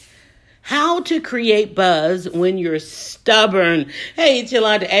How to create buzz when you're stubborn. Hey, it's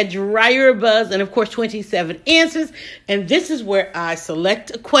Yolanda at Dryer Buzz, and of course 27 answers. And this is where I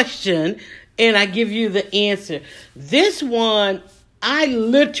select a question and I give you the answer. This one, I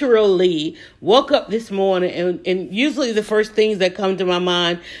literally woke up this morning, and usually the first things that come to my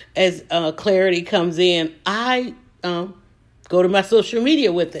mind as clarity comes in, I go to my social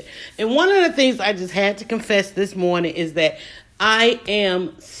media with it. And one of the things I just had to confess this morning is that I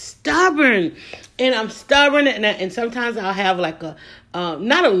am stubborn. And I'm stubborn, and sometimes I'll have like a,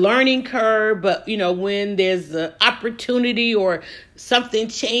 not a learning curve, but, when there's an opportunity or something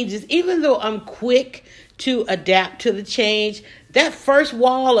changes, even though I'm quick to adapt to the change, that first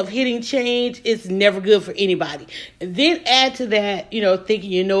wall of hitting change is never good for anybody. And then add to that,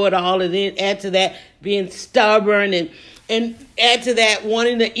 thinking you know it all, and then add to that being stubborn, and add to that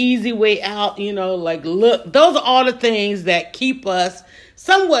wanting the easy way out, look, those are all the things that keep us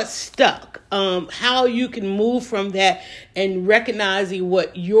somewhat stuck. How you can move from that and recognizing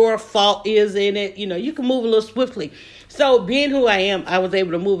what your fault is in it. You can move a little swiftly. So being who I am, I was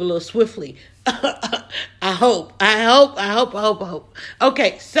able to move a little swiftly. I hope.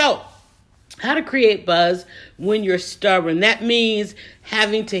 Okay, so how to create buzz when you're stubborn. That means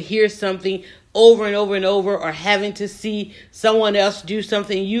having to hear something over and over and over, or having to see someone else do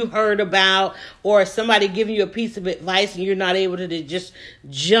something you heard about, or somebody giving you a piece of advice and you're not able to just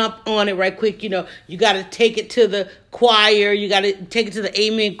jump on it right quick. You got to take it to the choir. You got to take it to the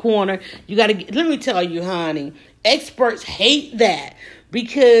amen corner. Let me tell you, honey, experts hate that.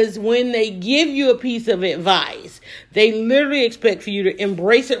 Because when they give you a piece of advice, they literally expect for you to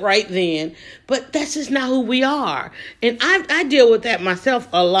embrace it right then. But that's just not who we are. And I deal with that myself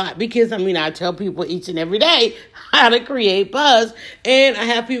a lot because, I tell people each and every day how to create buzz. And I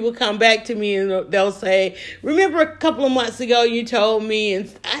have people come back to me and they'll say, remember a couple of months ago you told me, and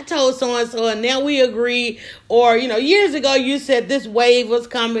I told so-and-so, and now we agree. Or, years ago you said this wave was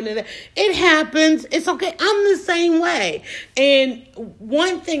coming. And it happens. It's okay. I'm the same way. And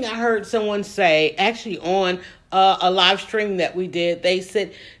one thing I heard someone say, actually on a live stream that we did, they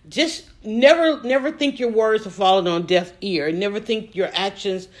said, just never think your words are falling on deaf ear. Never think your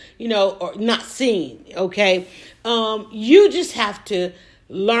actions, are not seen. Okay. You just have to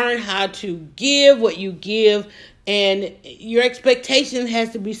learn how to give what you give, and your expectation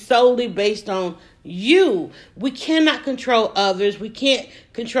has to be solely based on you. We cannot control others. We can't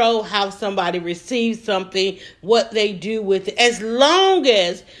control how somebody receives something, what they do with it, as long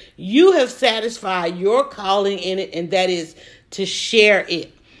as you have satisfied your calling in it, and that is to share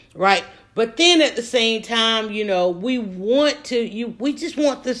it, right? But then at the same time, we just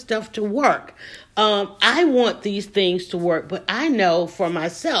want this stuff to work. I want these things to work, but I know for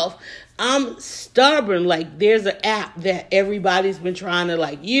myself, I'm stubborn. Like, there's an app that everybody's been trying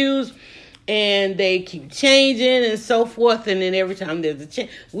to use, and they keep changing and so forth. And then every time there's a change,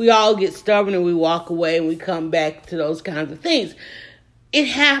 we all get stubborn and we walk away and we come back to those kinds of things. It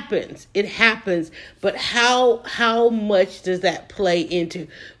happens. But how much does that play into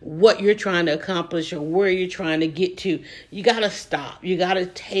what you're trying to accomplish or where you're trying to get to? You got to stop. You got to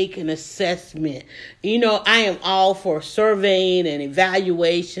take an assessment. I am all for surveying and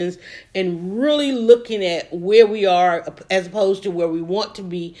evaluations and really looking at where we are as opposed to where we want to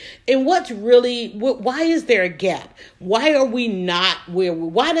be. And why is there a gap? Why are we not where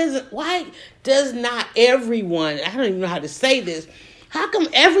why does not everyone, I don't even know how to say this, how come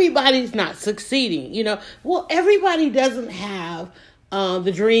everybody's not succeeding? Well, everybody doesn't have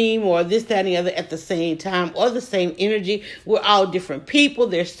the dream or this, that, and the other at the same time, or the same energy. We're all different people.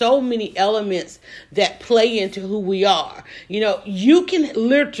 There's so many elements that play into who we are. You can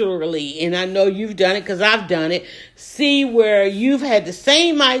literally, and I know you've done it because I've done it, see where you've had the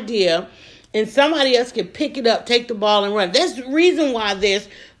same idea and somebody else can pick it up, take the ball and run. That's the reason why there's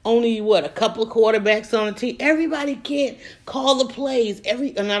only a couple of quarterbacks on the team. Everybody can't call the plays.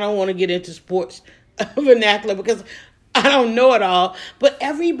 And I don't want to get into sports vernacular because I don't know it all, but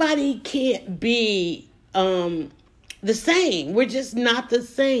everybody can't be the same. We're just not the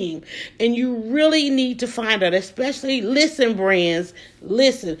same. And you really need to find out, especially brands,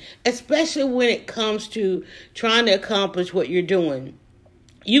 especially when it comes to trying to accomplish what you're doing.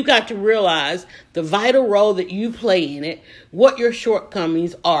 You got to realize the vital role that you play in it, what your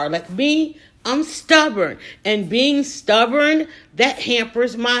shortcomings are. Like me, I'm stubborn. And being stubborn, that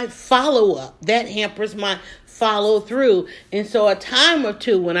hampers my follow-up. That hampers my follow through. And so a time or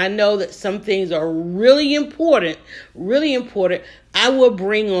two when I know that some things are really important, I will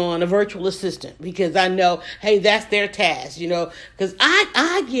bring on a virtual assistant because I know, hey, that's their task, because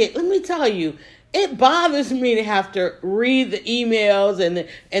I get, let me tell you, it bothers me to have to read the emails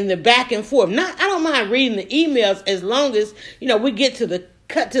and the back and forth. I don't mind reading the emails as long as, we get to the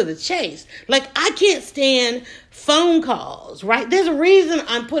cut to the chase. Like, I can't stand phone calls, right? There's a reason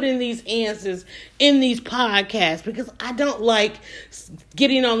I'm putting these answers in these podcasts, because I don't like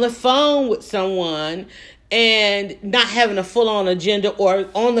getting on the phone with someone and not having a full-on agenda, or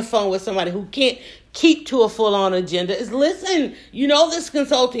on the phone with somebody who can't keep to a full-on agenda. Is listen, this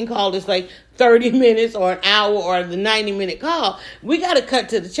consulting call is like 30 minutes or an hour or the 90-minute call. We got to cut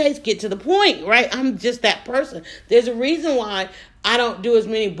to the chase, get to the point, right? I'm just that person. There's a reason why I don't do as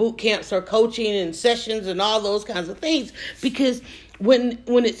many boot camps or coaching and sessions and all those kinds of things, because when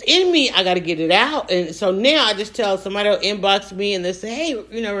it's in me, I got to get it out. And so now I just tell somebody will inbox me and they say, hey,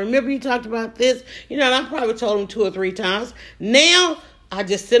 remember you talked about this? And I probably told them 2 or 3 times. Now I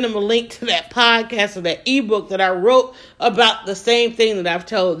just send them a link to that podcast or that ebook that I wrote about the same thing that I've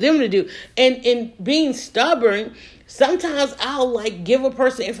told them to do. And in being stubborn, sometimes I'll give a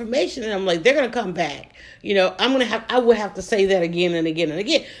person information and I'm like, they're going to come back. I would have to say that again and again and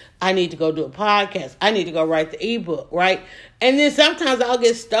again. I need to go do a podcast. I need to go write the ebook, right? And then sometimes I'll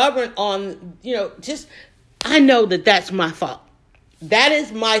get stubborn on, I know that that's my fault. That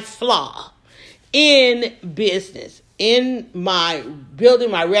is my flaw in business, in my building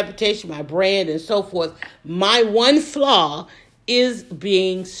my reputation, my brand, and so forth. My one flaw is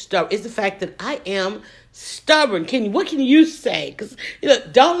being stubborn. It's the fact that I am stubborn. What can you say? Because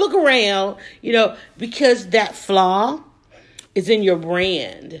don't look around, because that flaw is in your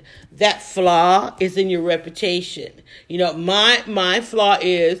brand. That flaw is in your reputation. My flaw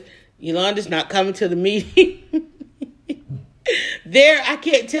is Yolanda's not coming to the meeting. I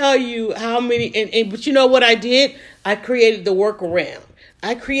can't tell you how many, but you know what I did? I created the workaround.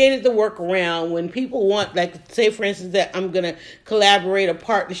 When people want, say for instance, that I'm going to collaborate or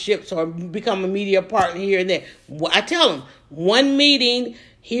partnerships or become a media partner here and there. I tell them, one meeting,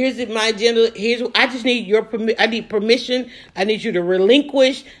 here's my agenda. I just need I need permission. I need you to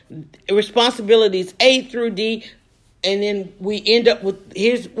relinquish responsibilities A through D. And then we end up with,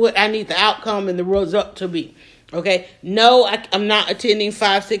 here's what I need the outcome and the result to be. Okay. No, I'm not attending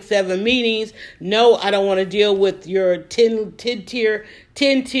 5, 6, 7 meetings. No, I don't want to deal with your 10 tier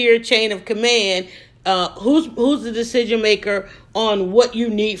chain of command. Who's the decision maker on what you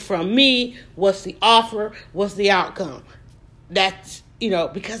need from me? What's the offer? What's the outcome? That's,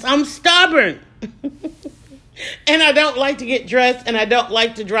 because I'm stubborn. And I don't like to get dressed, and I don't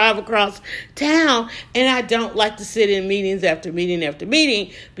like to drive across town, and I don't like to sit in meetings after meeting after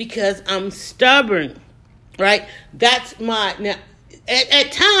meeting, because I'm stubborn. Right? That's now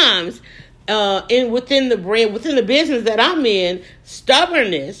at times within the brand, within the business that I'm in,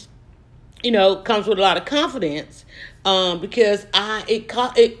 stubbornness, comes with a lot of confidence, because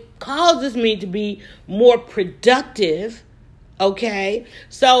it causes me to be more productive. Okay?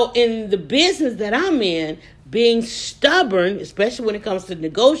 So in the business that I'm in, being stubborn, especially when it comes to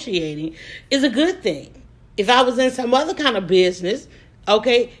negotiating, is a good thing. If I was in some other kind of business,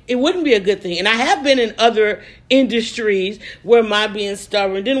 okay, it wouldn't be a good thing. And I have been in other industries where my being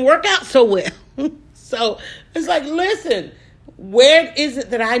stubborn didn't work out so well. So it's like, listen, where is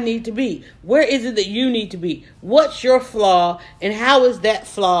it that I need to be? Where is it that you need to be? What's your flaw, and how is that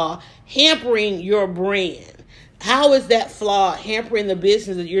flaw hampering your brand? How is that flaw hampering the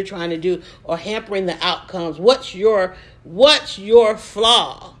business that you're trying to do, or hampering the outcomes? What's your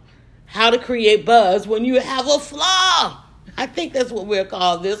flaw? How to create buzz when you have a flaw. I think that's what we'll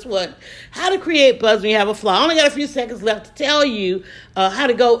call this one. How to create buzz when you have a flaw. I only got a few seconds left to tell you how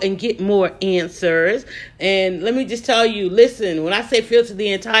to go and get more answers. And let me just tell you, listen, when I say filter the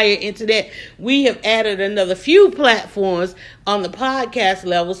entire internet, we have added another few platforms on the podcast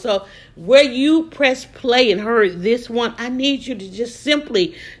level. So where you press play and heard this one, I need you to just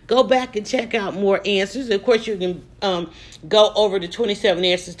simply go back and check out more answers. Of course, you can go over to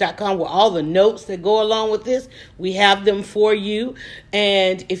 27answers.com where all the notes that go along with this, we have them for you.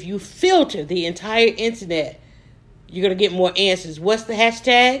 And if you filter the entire internet, you're going to get more answers. What's the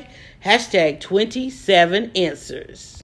hashtag? Hashtag 27answers.